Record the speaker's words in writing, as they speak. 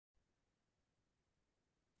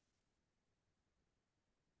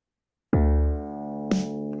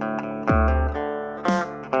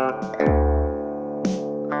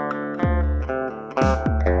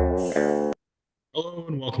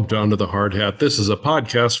Welcome to Under the Hard Hat. This is a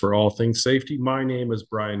podcast for all things safety. My name is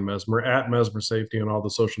Brian Mesmer at Mesmer Safety on all the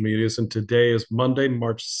social medias, and today is Monday,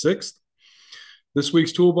 March 6th. This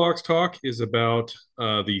week's Toolbox Talk is about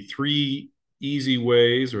the three easy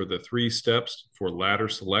ways or the three steps for ladder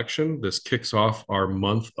selection. This kicks off our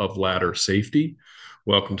month of ladder safety.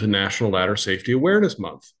 Welcome to National Ladder Safety Awareness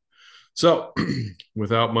Month. So,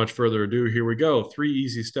 without much further ado, here we go. Three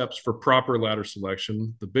easy steps for proper ladder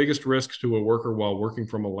selection. The biggest risk to a worker while working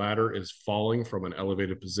from a ladder is falling from an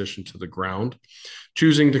elevated position to the ground.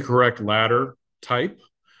 Choosing the correct ladder type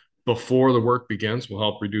before the work begins will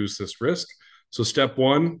help reduce this risk. So, step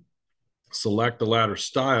one, select the ladder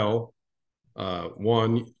style.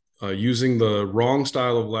 Using the wrong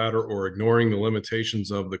style of ladder or ignoring the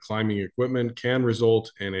limitations of the climbing equipment can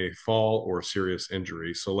result in a fall or serious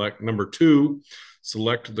injury. Number two,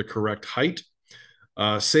 select the correct height.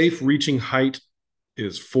 Safe reaching height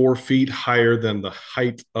is 4 feet higher than the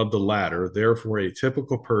height of the ladder. Therefore, a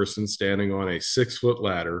typical person standing on a 6-foot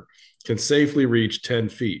ladder can safely reach 10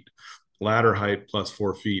 feet. Ladder height plus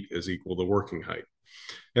 4 feet is equal to working height.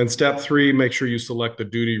 And step three, make sure you select the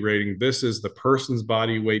duty rating. This is the person's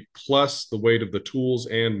body weight plus the weight of the tools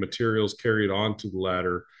and materials carried onto the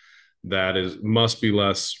ladder. Must be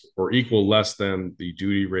less or equal less than the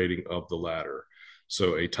duty rating of the ladder.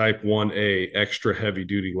 So a type 1A extra heavy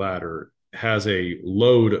duty ladder has a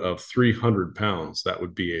load of 300 pounds. That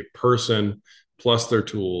would be a person plus their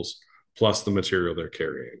tools plus the material they're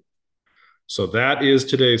carrying. So that is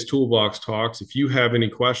today's Toolbox Talks. If you have any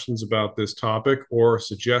questions about this topic or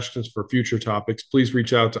suggestions for future topics, please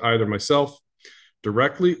reach out to either myself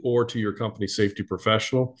directly or to your company safety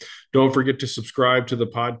professional. Don't forget to subscribe to the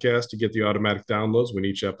podcast to get the automatic downloads when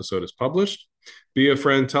each episode is published. Be a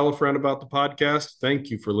friend, tell a friend about the podcast. Thank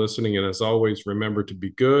you for listening. And as always, remember to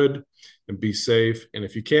be good and be safe. And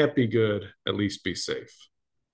if you can't be good, at least be safe.